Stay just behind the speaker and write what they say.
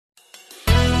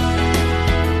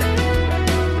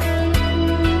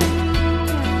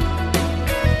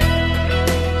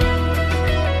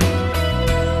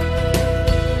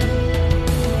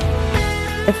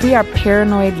if we are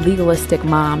paranoid, legalistic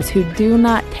moms who do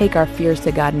not take our fears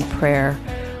to God in prayer,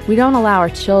 we don't allow our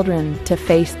children to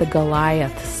face the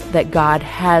Goliaths that God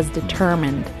has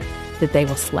determined that they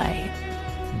will slay.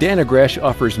 Dannah Gresh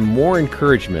offers more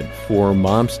encouragement for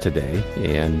moms today,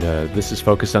 and this is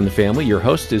Focus on the Family. Your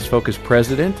host is Focus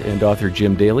President and author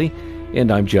Jim Daly, and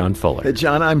I'm John Fuller. Hey,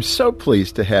 John, I'm so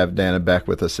pleased to have Dannah back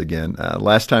with us again.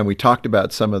 Last time we talked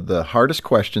about some of the hardest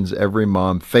questions every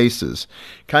mom faces,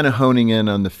 kind of honing in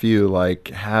on the few,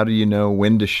 like how do you know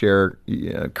when to share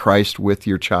Christ with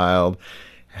your child,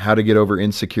 how to get over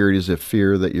insecurities of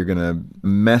fear that you're going to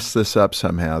mess this up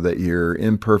somehow, that your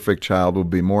imperfect child will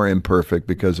be more imperfect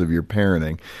because of your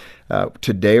parenting.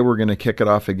 Today we're going to kick it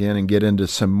off again and get into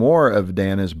some more of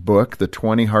Dannah's book, The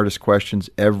 20 Hardest Questions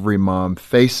Every Mom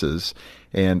Faces.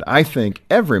 And I think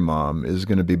every mom is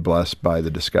going to be blessed by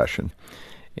the discussion.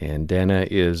 And Dannah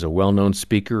is a well-known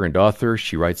speaker and author.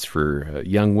 She writes for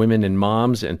young women and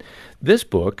moms. And this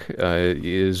book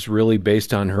is really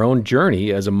based on her own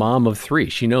journey as a mom of three.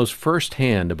 She knows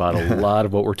firsthand about a lot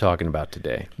of what we're talking about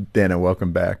today. Dannah,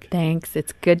 welcome back. Thanks.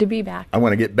 It's good to be back. I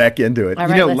want to get back into it. All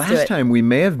right, let's do last it. time we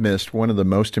may have missed one of the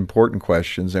most important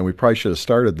questions, and we probably should have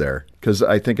started there because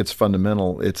I think it's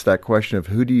fundamental. It's that question of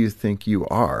who do you think you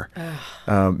are?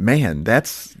 Man,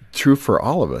 that's true for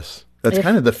all of us. That's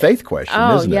kind of the faith question,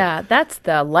 isn't it? Oh, yeah. That's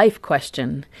the life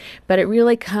question. But it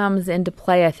really comes into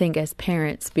play, I think, as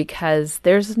parents, because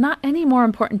there's not any more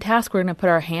important task we're going to put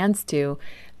our hands to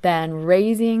than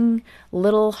raising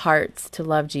little hearts to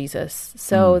love Jesus.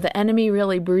 So the enemy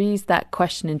really breathes that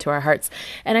question into our hearts.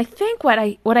 And I think what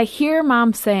I hear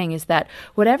moms saying is that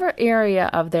whatever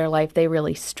area of their life they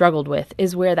really struggled with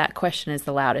is where that question is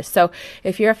the loudest. So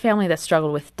if you're a family that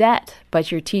struggled with debt,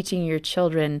 but you're teaching your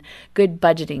children good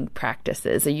budgeting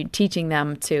practices, or you're teaching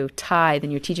them to tithe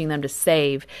and you're teaching them to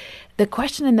save, the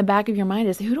question in the back of your mind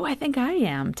is, who do I think I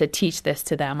am to teach this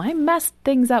to them? I messed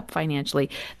things up financially.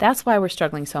 That's why we're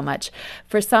struggling so much.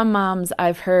 For some moms,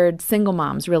 I've heard single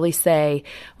moms really say,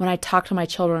 when I talk to my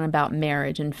children about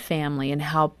marriage and family and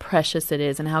how precious it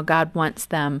is and how God wants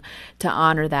them to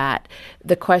honor that,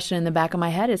 the question in the back of my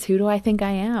head is, who do I think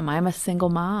I am? I'm a single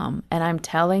mom, and I'm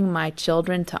telling my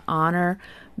children to honor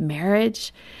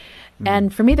marriage.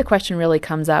 And for me, the question really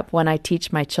comes up when I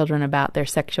teach my children about their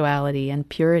sexuality and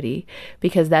purity,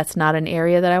 because that's not an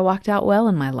area that I walked out well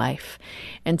in my life.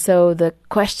 And so the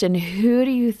question, who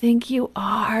do you think you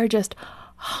are, just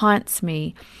haunts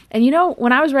me. And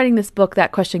when I was writing this book,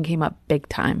 that question came up big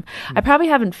time. I probably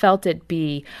haven't felt it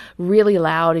be really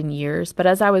loud in years, but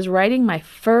as I was writing my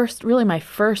first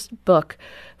book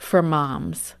for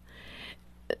moms,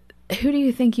 who do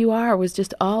you think you are was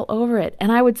just all over it.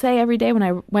 And I would say every day when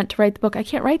I went to write the book, I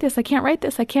can't write this, I can't write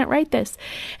this, I can't write this.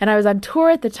 And I was on tour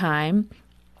at the time.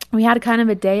 We had kind of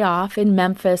a day off in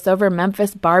Memphis, over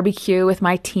Memphis barbecue with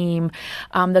my team.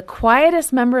 The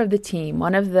quietest member of the team,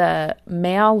 one of the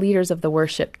male leaders of the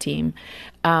worship team,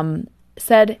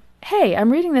 said, "Hey,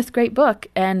 I'm reading this great book,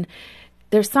 and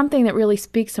there's something that really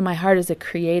speaks to my heart as a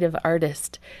creative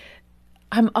artist.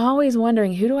 I'm always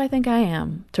wondering, who do I think I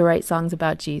am to write songs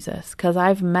about Jesus? Because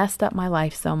I've messed up my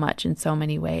life so much in so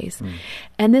many ways."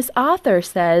 And this author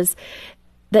says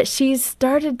that she's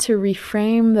started to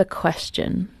reframe the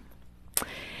question.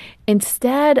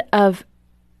 Instead of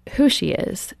who she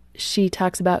is, she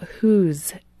talks about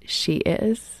whose she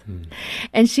is.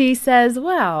 And she says,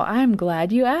 well, I'm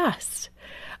glad you asked.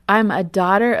 I'm a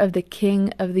daughter of the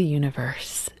King of the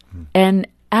universe. And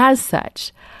as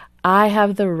such, I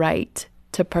have the right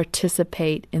to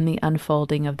participate in the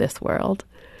unfolding of this world.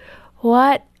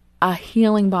 What a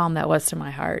healing balm that was to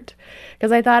my heart.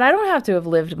 Because I thought, I don't have to have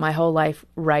lived my whole life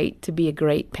right to be a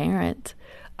great parent.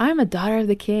 I'm a daughter of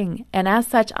the King. And as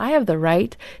such, I have the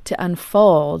right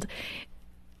to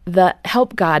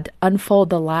help God unfold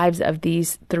the lives of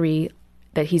these three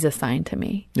that he's assigned to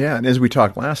me. Yeah, and as we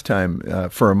talked last time,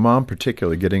 for a mom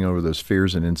particularly, getting over those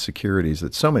fears and insecurities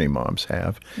that so many moms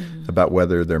have about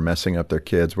whether they're messing up their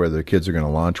kids, whether their kids are going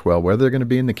to launch well, whether they're going to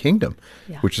be in the kingdom,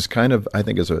 which is kind of, I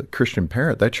think as a Christian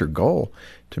parent, that's your goal,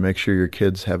 to make sure your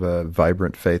kids have a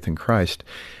vibrant faith in Christ.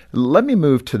 Let me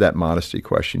move to that modesty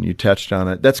question. You touched on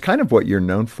it. That's kind of what you're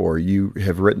known for. You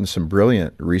have written some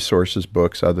brilliant resources,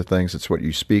 books, other things. It's what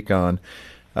you speak on.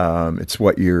 It's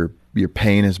what your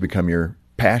pain has become your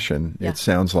passion, it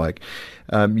sounds like.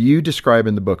 You describe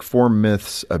in the book 4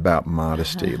 myths about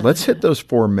modesty. Let's hit those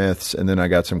 4 myths, and then I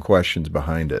got some questions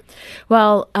behind it.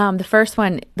 Well, the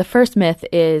first myth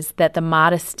is that the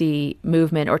modesty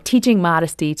movement, or teaching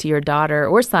modesty to your daughter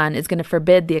or son, is going to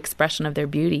forbid the expression of their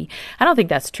beauty. I don't think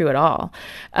that's true at all.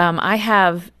 I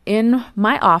have in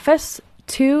my office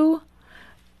 2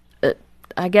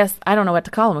 I guess, I don't know what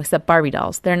to call them except Barbie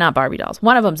dolls. They're not Barbie dolls.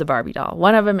 One of them's a Barbie doll.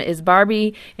 One of them is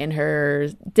Barbie in her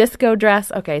disco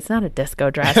dress. Okay, it's not a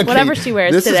disco dress. Okay, whatever she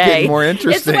wears this today. This is getting more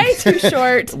interesting. It's way too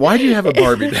short. Why do you have a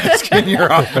Barbie desk in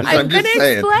your office? I'm going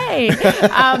to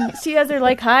explain. She has her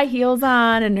like high heels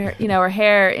on and her, her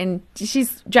hair, and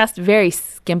she's dressed very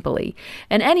skimpily.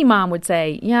 And any mom would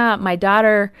say, yeah, my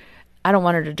daughter, I don't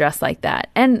want her to dress like that.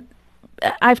 And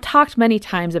I've talked many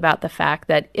times about the fact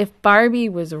that if Barbie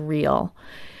was real,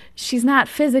 she's not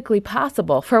physically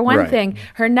possible. For one thing,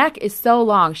 her neck is so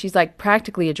long, she's like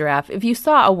practically a giraffe. If you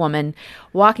saw a woman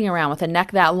walking around with a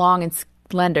neck that long and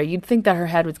slender, you'd think that her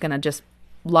head was going to just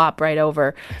lop right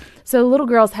over. So little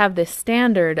girls have this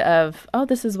standard of, oh,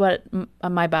 this is what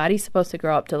my body's supposed to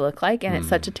grow up to look like, and it's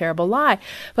such a terrible lie.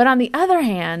 But on the other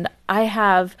hand, I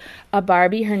have a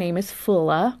Barbie. Her name is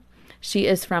Fula. She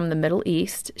is from the Middle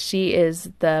East. She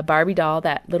is the Barbie doll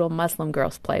that little Muslim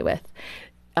girls play with.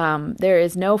 There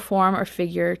is no form or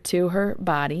figure to her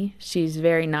body. She's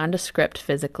very nondescript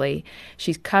physically.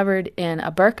 She's covered in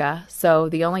a burqa, so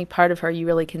the only part of her you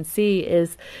really can see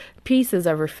is pieces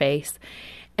of her face.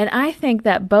 And I think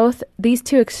that both these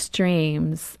two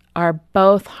extremes are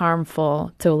both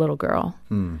harmful to a little girl.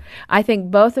 I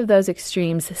think both of those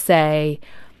extremes say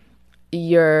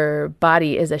your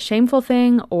body is a shameful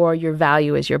thing or your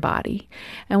value is your body.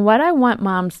 And what I want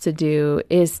moms to do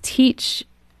is teach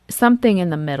something in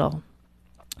the middle,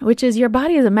 which is your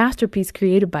body is a masterpiece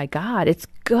created by God. It's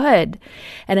good,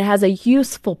 and it has a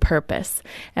useful purpose.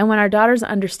 And when our daughters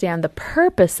understand the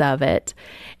purpose of it,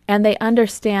 and they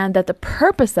understand that the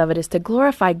purpose of it is to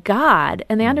glorify God,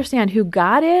 and they understand who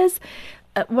God is,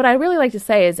 what I really like to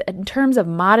say is, in terms of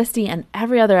modesty and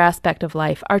every other aspect of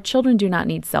life, our children do not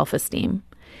need self-esteem.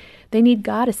 They need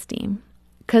God-esteem.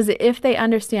 Because if they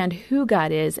understand who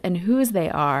God is and whose they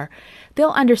are, they'll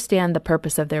understand the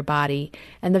purpose of their body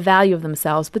and the value of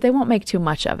themselves, but they won't make too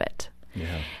much of it.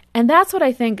 Yeah. And that's what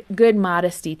I think good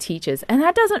modesty teaches. And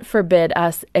that doesn't forbid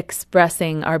us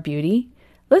expressing our beauty.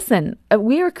 Listen,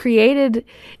 we were created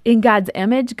in God's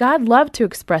image. God loved to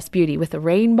express beauty with a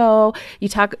rainbow. You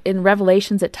talk in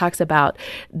Revelations, it talks about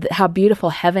how beautiful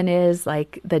heaven is,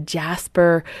 like the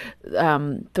jasper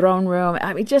throne room.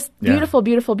 I mean, just beautiful,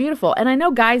 beautiful, beautiful. And I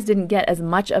know guys didn't get as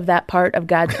much of that part of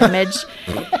God's image,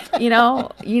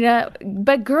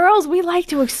 but girls, we like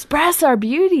to express our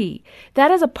beauty.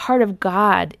 That is a part of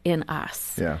God in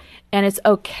us. Yeah. And it's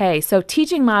okay. So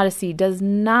teaching modesty does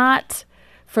not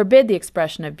forbid the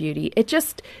expression of beauty. It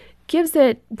just gives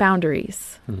it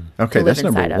boundaries. Okay, that's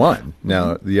number one.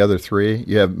 Now, the other three,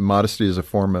 you have modesty as a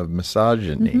form of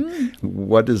misogyny.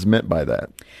 What is meant by that?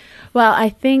 Well, I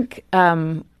think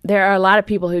there are a lot of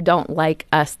people who don't like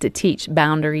us to teach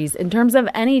boundaries in terms of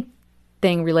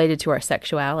anything related to our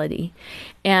sexuality.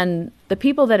 And the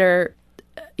people that are,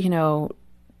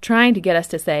 trying to get us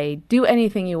to say, do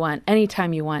anything you want,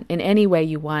 anytime you want, in any way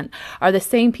you want, are the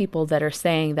same people that are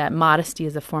saying that modesty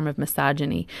is a form of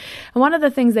misogyny. And one of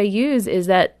the things they use is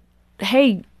that,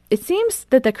 hey, it seems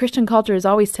that the Christian culture is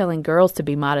always telling girls to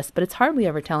be modest, but it's hardly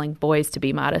ever telling boys to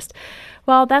be modest.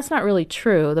 Well, that's not really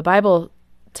true. The Bible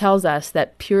tells us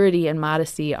that purity and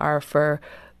modesty are for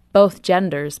both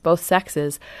genders, both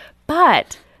sexes,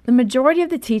 but the majority of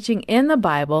the teaching in the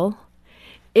Bible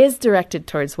is directed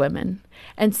towards women.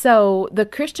 And so the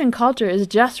Christian culture is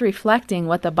just reflecting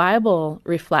what the Bible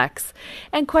reflects.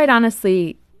 And quite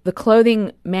honestly, the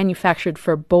clothing manufactured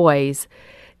for boys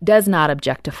does not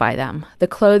objectify them. The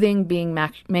clothing being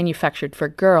manufactured for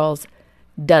girls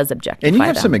does objectify them. And you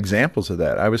have some examples of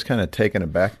that. I was kind of taken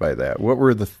aback by that. What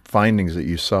were the findings that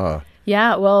you saw?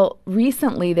 Yeah, well,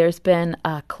 recently there's been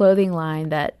a clothing line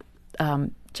that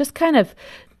just kind of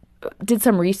did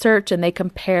some research, and they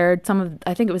compared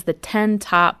I think it was the 10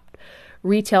 top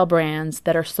retail brands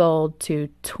that are sold to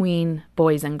tween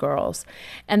boys and girls.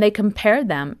 And they compared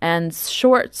them, and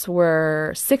shorts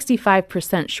were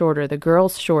 65% shorter. The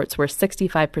girls' shorts were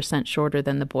 65% shorter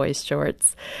than the boys'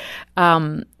 shorts.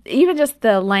 Even just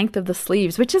the length of the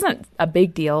sleeves, which isn't a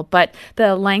big deal, but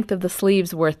the length of the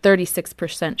sleeves were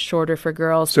 36% shorter for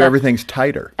girls. So everything's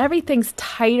tighter. Everything's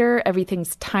tighter.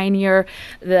 Everything's tinier.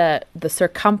 The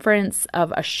circumference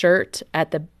of a shirt at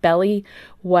the belly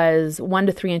was 1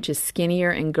 to 3 inches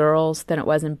skinnier in girls than it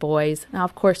was in boys. Now,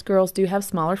 of course, girls do have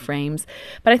smaller frames,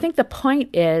 but I think the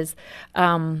point is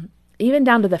even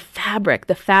down to the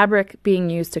fabric being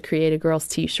used to create a girl's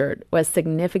T-shirt was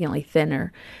significantly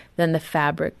thinner than the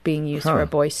fabric being used for a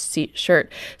boy's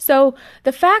shirt. So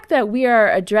the fact that we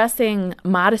are addressing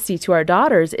modesty to our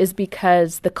daughters is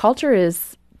because the culture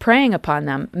is preying upon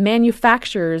them.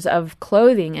 Manufacturers of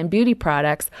clothing and beauty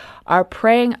products are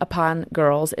preying upon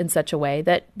girls in such a way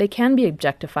that they can be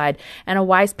objectified, and a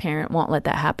wise parent won't let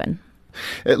that happen.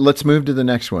 Let's move to the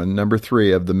next one. Number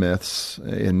 3 of the myths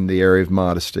in the area of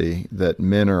modesty, that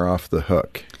men are off the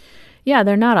hook. Yeah,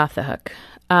 they're not off the hook.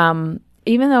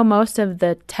 Even though most of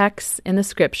the texts in the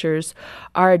scriptures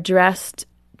are addressed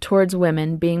towards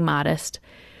women being modest,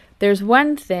 there's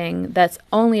one thing that's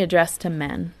only addressed to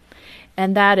men,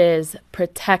 and that is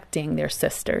protecting their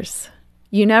sisters.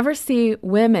 You never see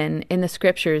women in the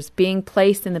scriptures being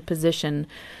placed in the position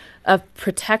of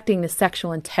protecting the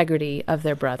sexual integrity of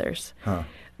their brothers.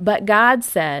 But God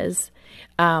says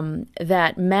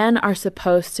that men are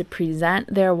supposed to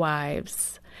present their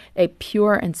wives a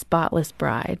pure and spotless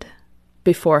bride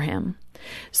before him.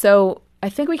 So I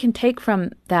think we can take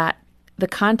from that the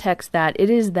context that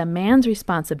it is the man's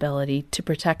responsibility to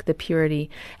protect the purity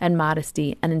and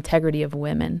modesty and integrity of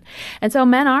women. And so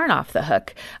men aren't off the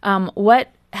hook. What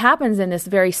happens in this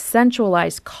very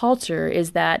sensualized culture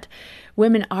is that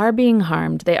women are being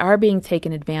harmed. They are being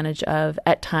taken advantage of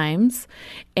at times.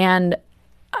 And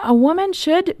a woman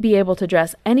should be able to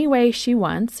dress any way she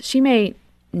wants. She may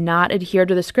not adhere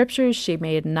to the scriptures. She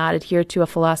may not adhere to a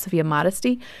philosophy of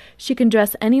modesty. She can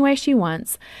dress any way she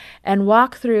wants and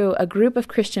walk through a group of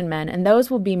Christian men, and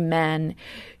those will be men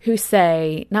who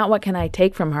say, not what can I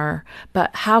take from her,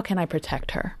 but how can I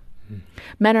protect her?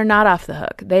 Men are not off the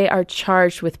hook. They are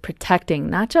charged with protecting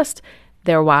not just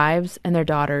their wives and their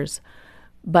daughters,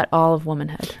 but all of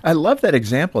womanhood. I love that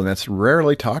example, and that's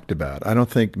rarely talked about. I don't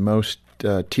think most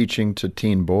teaching to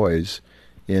teen boys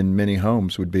in many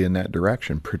homes would be in that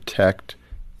direction. Protect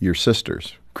your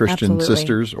sisters, Christian Absolutely.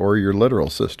 sisters, or your literal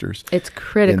sisters. It's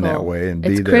critical. In that way. And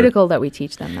it's critical that we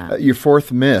teach them that. Your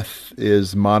 4th myth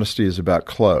is modesty is about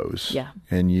clothes. Yeah.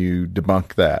 And you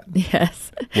debunk that.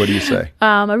 Yes. What do you say?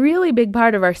 A really big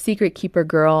part of our Secret Keeper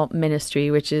Girl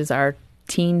ministry, which is our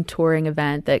teen touring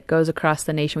event that goes across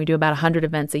the nation. We do about 100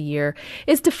 events a year,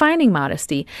 is defining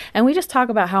modesty. And we just talk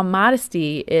about how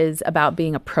modesty is about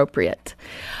being appropriate.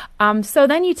 So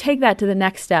then you take that to the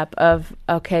next step of,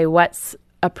 okay, what's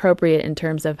appropriate in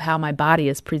terms of how my body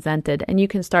is presented? And you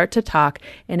can start to talk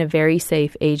in a very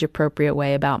safe, age-appropriate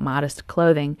way about modest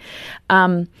clothing.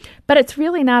 But it's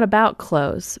really not about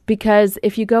clothes, because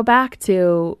if you go back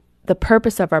to the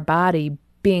purpose of our body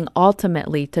being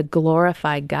ultimately to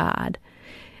glorify God,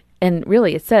 and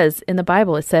really it says in the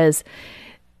Bible, it says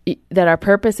that our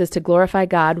purpose is to glorify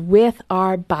God with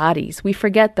our bodies. We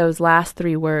forget those last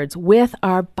 3 words, with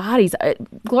our bodies.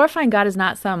 Glorifying God is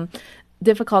not some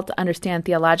difficult to understand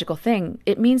theological thing.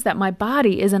 It means that my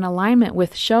body is in alignment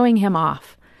with showing him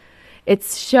off.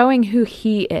 It's showing who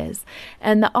he is.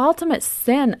 And the ultimate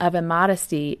sin of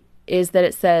immodesty is that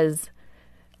it says,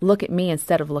 look at me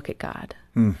instead of look at God.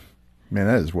 Man,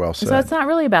 that is well said. So it's not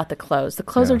really about the clothes. The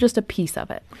clothes are just a piece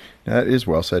of it. That is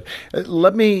well said.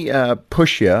 Let me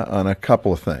push you on a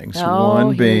couple of things. Oh,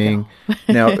 One being,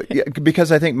 now,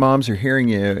 because I think moms are hearing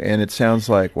you, and it sounds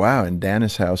like, wow, in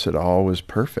Dannah's house, it all was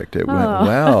perfect. It went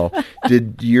well.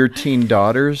 Did your teen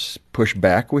daughters push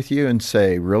back with you and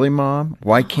say, really, Mom?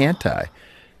 Why can't I?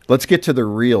 Let's get to the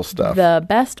real stuff. The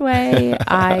best way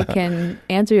I can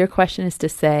answer your question is to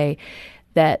say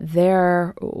that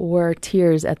there were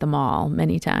tears at the mall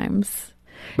many times.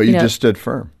 But you just stood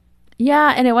firm.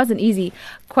 Yeah, and it wasn't easy.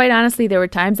 Quite honestly, there were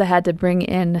times I had to bring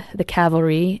in the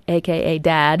cavalry, a.k.a.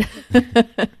 Dad,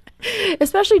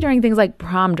 especially during things like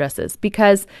prom dresses,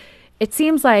 because it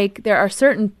seems like there are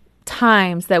certain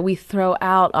times that we throw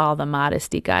out all the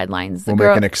modesty guidelines. We'll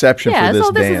make an exception for this dance. Yeah,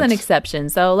 so this is an exception.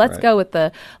 So let's go with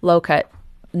the low-cut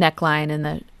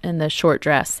neckline and the short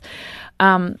dress.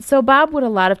 So Bob would a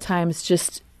lot of times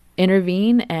just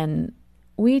intervene, and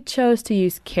we chose to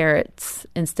use carrots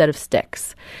instead of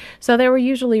sticks. So there were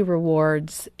usually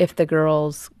rewards if the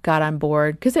girls got on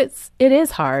board, because it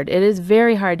is hard. It is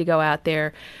very hard to go out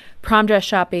there prom dress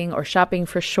shopping or shopping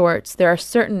for shorts. There are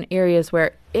certain areas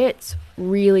where it's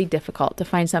really difficult to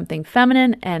find something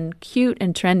feminine and cute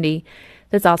and trendy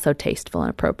that's also tasteful and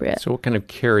appropriate. So what kind of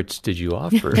carrots did you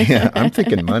offer? Yeah, I'm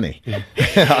thinking money.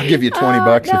 I'll give you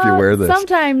 $20 if you wear this.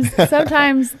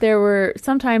 Sometimes there were,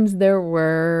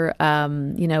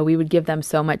 we would give them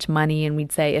so much money, and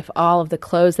we'd say, if all of the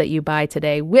clothes that you buy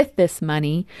today with this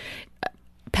money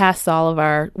pass all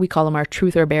of we call them our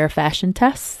truth or bear fashion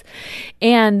tests,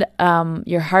 and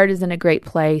your heart is in a great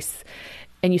place,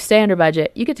 and you stay under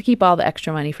budget, you get to keep all the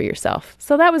extra money for yourself.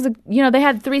 So that was, they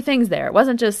had 3 things there. It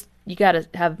wasn't just you got to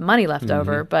have money left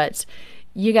over, but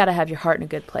you got to have your heart in a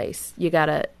good place. You got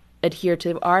to adhere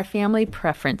to our family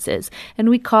preferences. And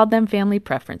we called them family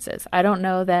preferences. I don't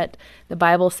know that the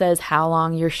Bible says how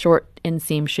long your short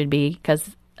inseam should be,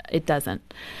 because it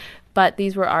doesn't. But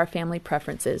these were our family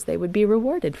preferences. They would be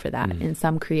rewarded for that in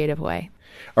some creative way.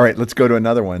 All right, let's go to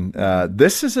another one.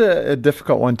 This is a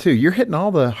difficult one, too. You're hitting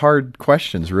all the hard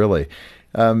questions, really.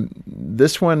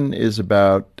 This one is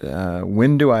about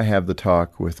when do I have the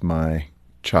talk with my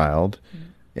child,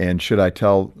 and should I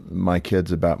tell my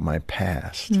kids about my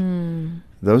past?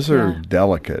 Those are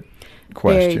delicate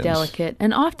questions. Very delicate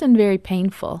and often very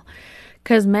painful,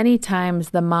 because many times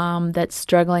the mom that's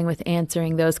struggling with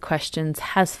answering those questions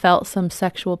has felt some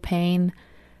sexual pain,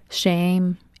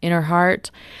 shame in her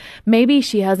heart. Maybe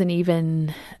she hasn't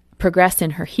even progressed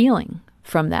in her healing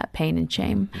from that pain and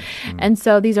shame. And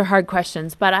so these are hard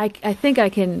questions, but I think I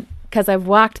can, because I've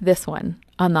walked this one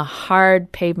on the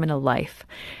hard pavement of life,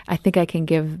 I think I can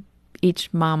give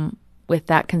each mom with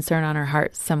that concern on her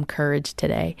heart some courage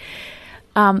today.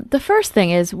 The first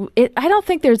thing is, I don't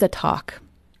think there's a talk.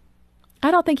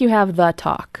 I don't think you have the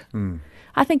talk.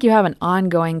 I think you have an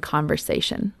ongoing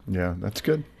conversation. Yeah, that's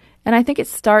good. And I think it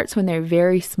starts when they're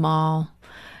very small.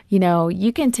 You know,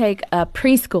 you can take a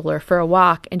preschooler for a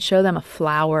walk and show them a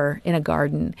flower in a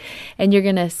garden, and you're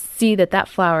going to see that that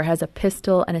flower has a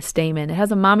pistil and a stamen. It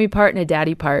has a mommy part and a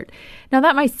daddy part. Now,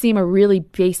 that might seem a really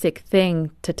basic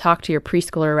thing to talk to your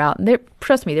preschooler about. And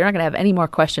trust me, they're not going to have any more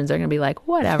questions. They're going to be like,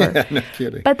 whatever. No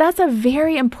kidding. But that's a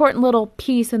very important little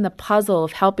piece in the puzzle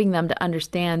of helping them to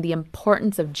understand the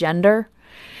importance of gender,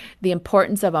 the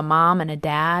importance of a mom and a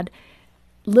dad.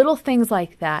 Little things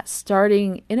like that,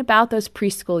 starting in about those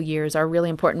preschool years, are really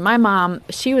important. My mom,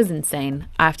 she was insane,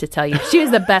 I have to tell you. She was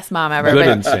the best mom ever. Good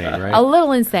insane, right? A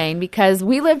little insane, because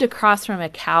we lived across from a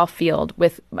cow field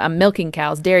with milking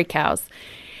cows, dairy cows.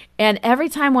 And every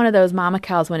time one of those mama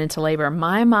cows went into labor,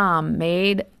 my mom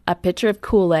made a pitcher of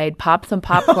Kool-Aid, popped some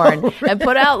popcorn, and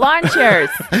put out lawn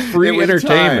chairs. Free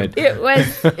entertainment. It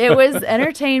was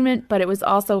entertainment, but it was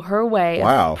also her way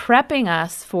of prepping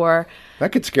us for...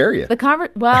 That could scare you.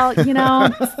 Well, you know,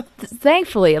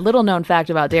 thankfully, a little known fact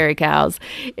about dairy cows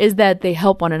is that they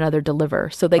help one another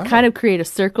deliver. So they kind of create a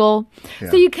circle.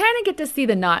 Yeah. So you kind of get to see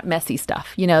the not messy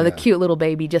stuff, you know, the cute little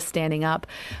baby just standing up.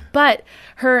 But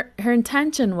her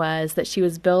intention was that she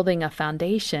was building a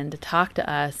foundation to talk to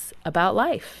us about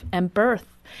life and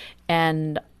birth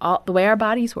and the way our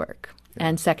bodies work.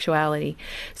 And sexuality.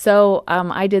 So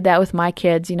I did that with my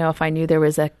kids. You know, if I knew there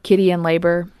was a kitty in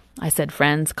labor, I said,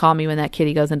 friends, call me when that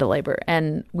kitty goes into labor.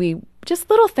 And just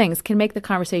little things can make the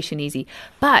conversation easy.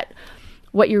 But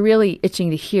what you're really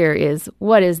itching to hear is,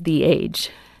 what is the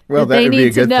age? Well, that would be a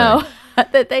good thing.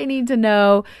 That they need to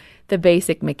know the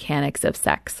basic mechanics of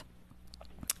sex.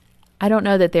 I don't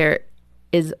know that there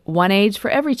is one age for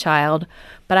every child,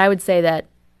 but I would say that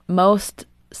most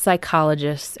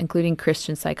psychologists, including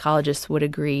Christian psychologists, would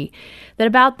agree that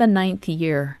about the 9th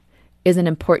year is an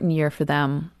important year for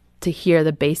them to hear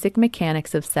the basic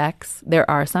mechanics of sex. There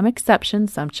are some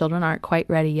exceptions. Some children aren't quite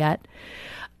ready yet.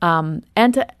 And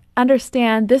to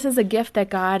understand this is a gift that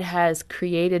God has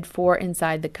created for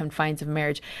inside the confines of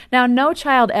marriage. Now, no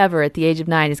child ever at the age of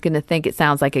 9 is going to think it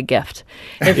sounds like a gift.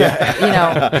 If, you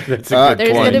know, that's a good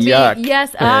there's going to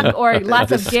be, or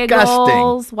lots of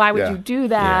giggles. Why would you do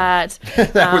that? Yeah.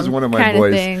 That was one of my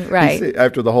boys. Thing. Right.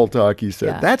 After the whole talk, he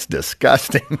said, that's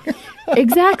disgusting.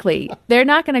 Exactly. They're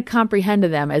not going to comprehend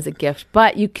them as a gift,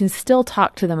 but you can still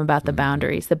talk to them about the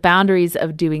boundaries. The boundaries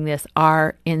of doing this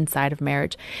are inside of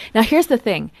marriage. Now, here's the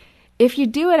thing. If you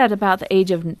do it at about the age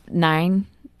of 9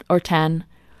 or 10,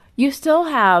 you still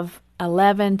have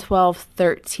 11, 12,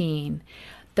 13,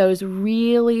 those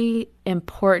really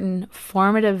important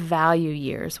formative value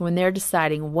years when they're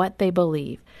deciding what they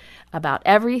believe about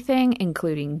everything,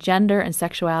 including gender and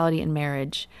sexuality and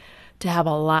marriage, to have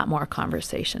a lot more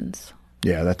conversations.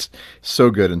 Yeah, that's so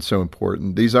good and so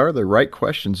important. These are the right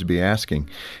questions to be asking.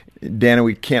 Dannah,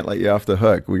 we can't let you off the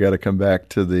hook. We got to come back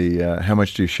to the how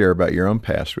much do you share about your own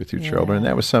past with your children? And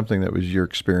that was something that was your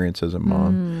experience as a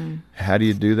mom. How do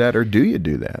you do that, or do you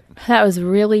do that? That was a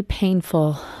really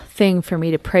painful thing for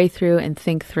me to pray through and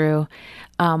think through.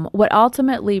 What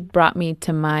ultimately brought me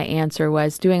to my answer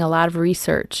was doing a lot of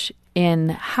research in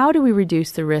how do we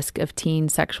reduce the risk of teen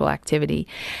sexual activity.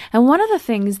 And one of the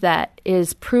things that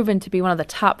is proven to be one of the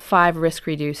top 5 risk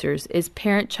reducers is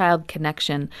parent-child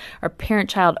connection or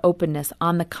parent-child openness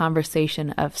on the conversation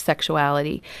of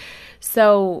sexuality.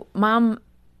 So mom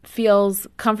feels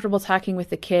comfortable talking with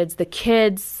the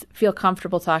kids feel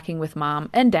comfortable talking with mom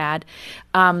and dad.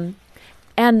 And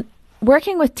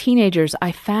working with teenagers,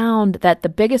 I found that the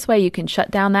biggest way you can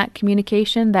shut down that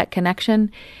communication, that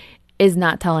connection, is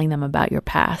not telling them about your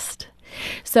past.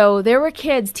 So there were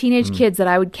kids, teenage kids that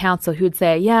I would counsel who would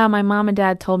say, yeah, my mom and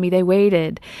dad told me they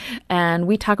waited, and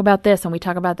we talk about this and we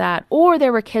talk about that. Or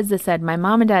there were kids that said, my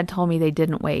mom and dad told me they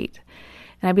didn't wait.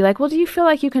 And I'd be like, well, do you feel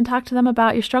like you can talk to them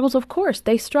about your struggles? Of course,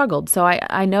 they struggled. So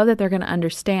I know that they're going to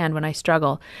understand when I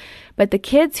struggle. But the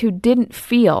kids who didn't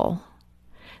feel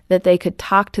that they could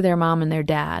talk to their mom and their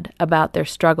dad about their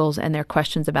struggles and their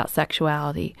questions about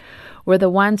sexuality were the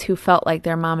ones who felt like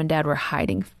their mom and dad were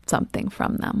hiding something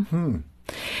from them.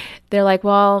 They're like,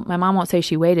 well, my mom won't say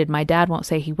she waited. My dad won't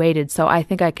say he waited. So I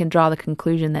think I can draw the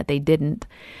conclusion that they didn't.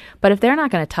 But if they're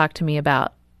not going to talk to me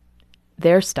about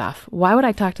their stuff, why would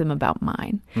I talk to them about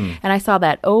mine? And I saw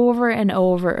that over and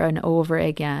over and over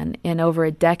again in over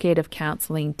a decade of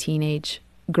counseling teenage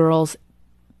girls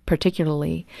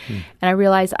particularly. And I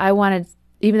realized I wanted,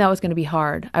 even though it was going to be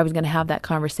hard, I was going to have that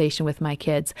conversation with my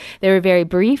kids. They were very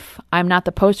brief. I'm not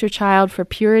the poster child for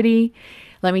purity.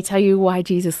 Let me tell you why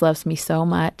Jesus loves me so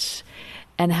much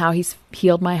and how he's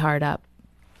healed my heart up.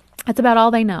 That's about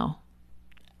all they know.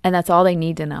 And that's all they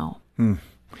need to know.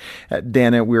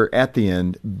 Dannah, we're at the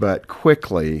end, but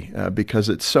quickly, because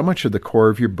it's so much of the core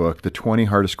of your book, the 20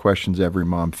 hardest questions every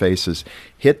mom faces,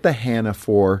 hit the Hannah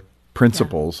 4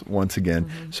 principles once again,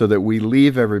 so that we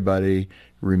leave everybody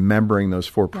remembering those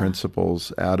 4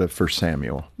 principles out of 1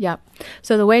 Samuel. Yep.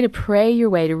 So the way to pray your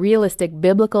way to realistic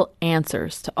biblical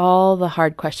answers to all the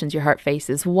hard questions your heart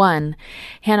faces. 1,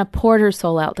 Hannah poured her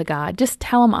soul out to God. Just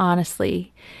tell him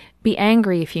honestly. Be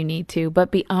angry if you need to,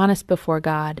 but be honest before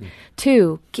God.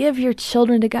 2, give your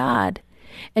children to God.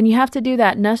 And you have to do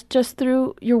that not just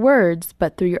through your words,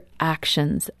 but through your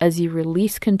actions as you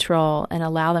release control and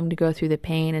allow them to go through the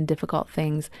pain and difficult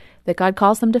things that God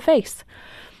calls them to face.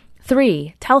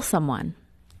 3, tell someone.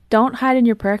 Don't hide in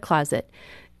your prayer closet.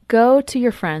 Go to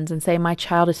your friends and say, my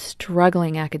child is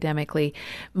struggling academically.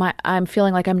 I'm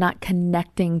feeling like I'm not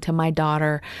connecting to my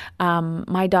daughter.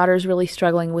 My daughter's really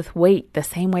struggling with weight the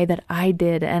same way that I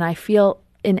did, and I feel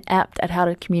inept at how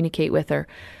to communicate with her.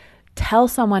 Tell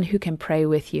someone who can pray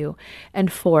with you. And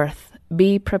 4th,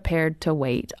 be prepared to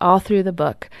wait. All through the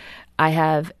book, I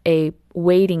have a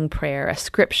waiting prayer, a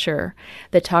scripture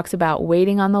that talks about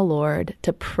waiting on the Lord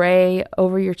to pray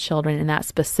over your children in that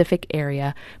specific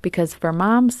area, because for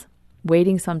moms,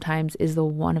 waiting sometimes is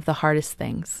one of the hardest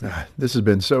things. This has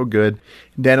been so good.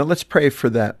 Dannah, let's pray for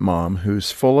that mom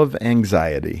who's full of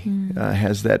anxiety,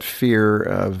 has that fear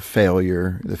of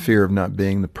failure, the fear of not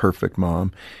being the perfect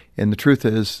mom. And the truth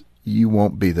is, you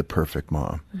won't be the perfect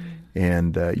mom.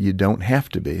 And you don't have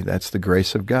to be. That's the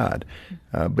grace of God.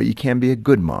 But you can be a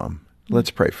good mom.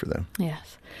 Let's pray for them.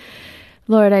 Yes.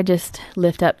 Lord, I just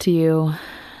lift up to you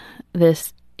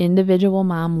this individual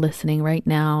mom listening right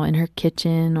now in her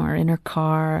kitchen or in her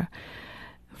car,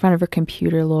 in front of her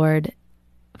computer, Lord.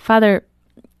 Father,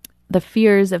 the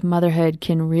fears of motherhood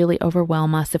can really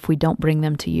overwhelm us if we don't bring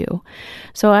them to you.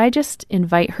 So I just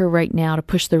invite her right now to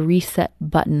push the reset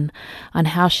button on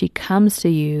how she comes to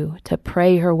you to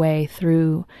pray her way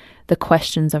through the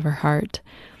questions of her heart.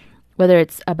 Whether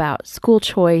it's about school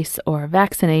choice or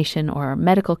vaccination or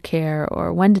medical care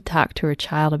or when to talk to her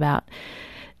child about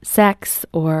sex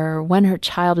or when her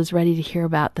child is ready to hear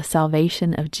about the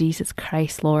salvation of Jesus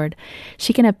Christ, Lord,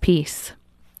 she can have peace.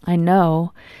 I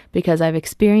know because I've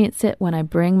experienced it when I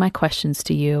bring my questions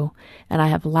to you, and I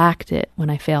have lacked it when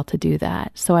I fail to do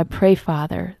that. So I pray,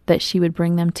 Father, that she would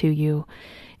bring them to you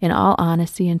in all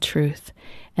honesty and truth,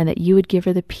 and that you would give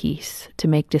her the peace to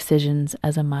make decisions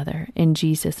as a mother. In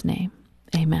Jesus' name,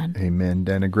 amen. Amen.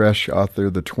 Dannah Gresh, author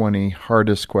of The 20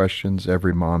 Hardest Questions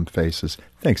Every Mom Faces.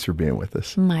 Thanks for being with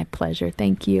us. My pleasure.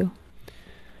 Thank you.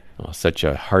 Well, such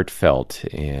a heartfelt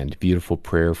and beautiful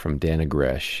prayer from Dannah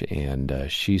Gresh, and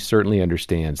she certainly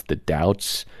understands the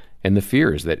doubts and the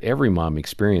fears that every mom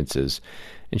experiences.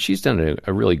 And she's done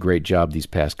a really great job these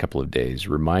past couple of days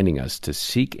reminding us to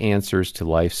seek answers to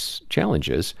life's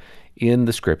challenges in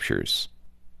the Scriptures.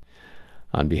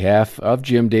 On behalf of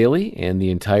Jim Daly and the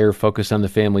entire Focus on the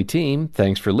Family team,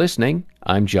 thanks for listening.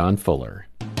 I'm John Fuller.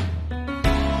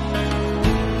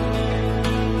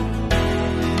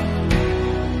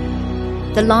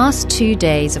 The last 2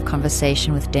 days of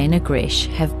conversation with Dannah Gresh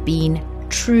have been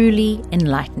truly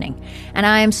enlightening, and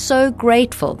I am so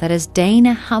grateful that as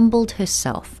Dannah humbled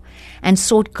herself and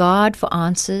sought God for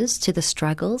answers to the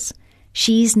struggles,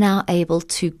 she's now able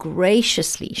to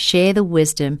graciously share the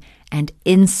wisdom and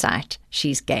insight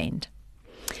she's gained.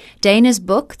 Dannah's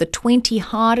book, The 20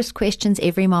 Hardest Questions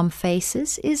Every Mom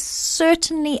Faces, is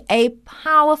certainly a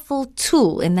powerful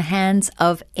tool in the hands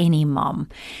of any mom.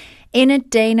 In it,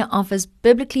 Dannah offers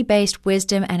biblically based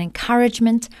wisdom and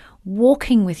encouragement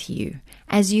walking with you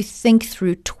as you think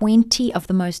through 20 of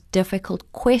the most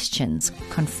difficult questions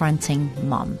confronting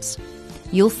moms.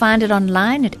 You'll find it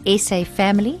online at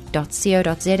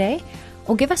safamily.co.za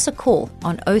or give us a call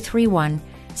on 031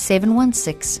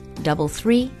 716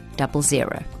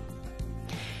 3300.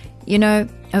 You know,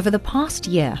 over the past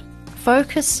year,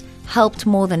 Focus helped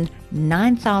more than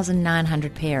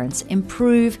 9,900 parents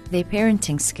improve their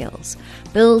parenting skills,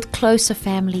 build closer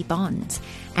family bonds,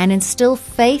 and instill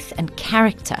faith and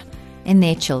character in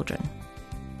their children.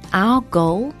 Our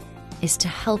goal is to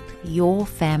help your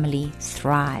family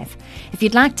thrive. If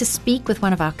you'd like to speak with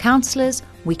one of our counselors,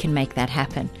 we can make that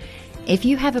happen. If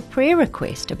you have a prayer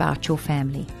request about your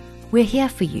family, we're here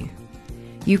for you.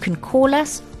 You can call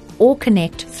us or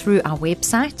connect through our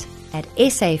website at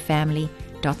safamily.co.za.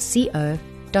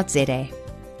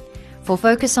 For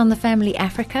Focus on the Family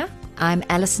Africa, I'm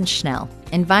Alison Schnell,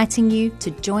 inviting you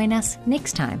to join us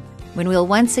next time when we'll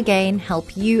once again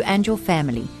help you and your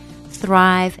family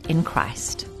thrive in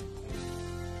Christ.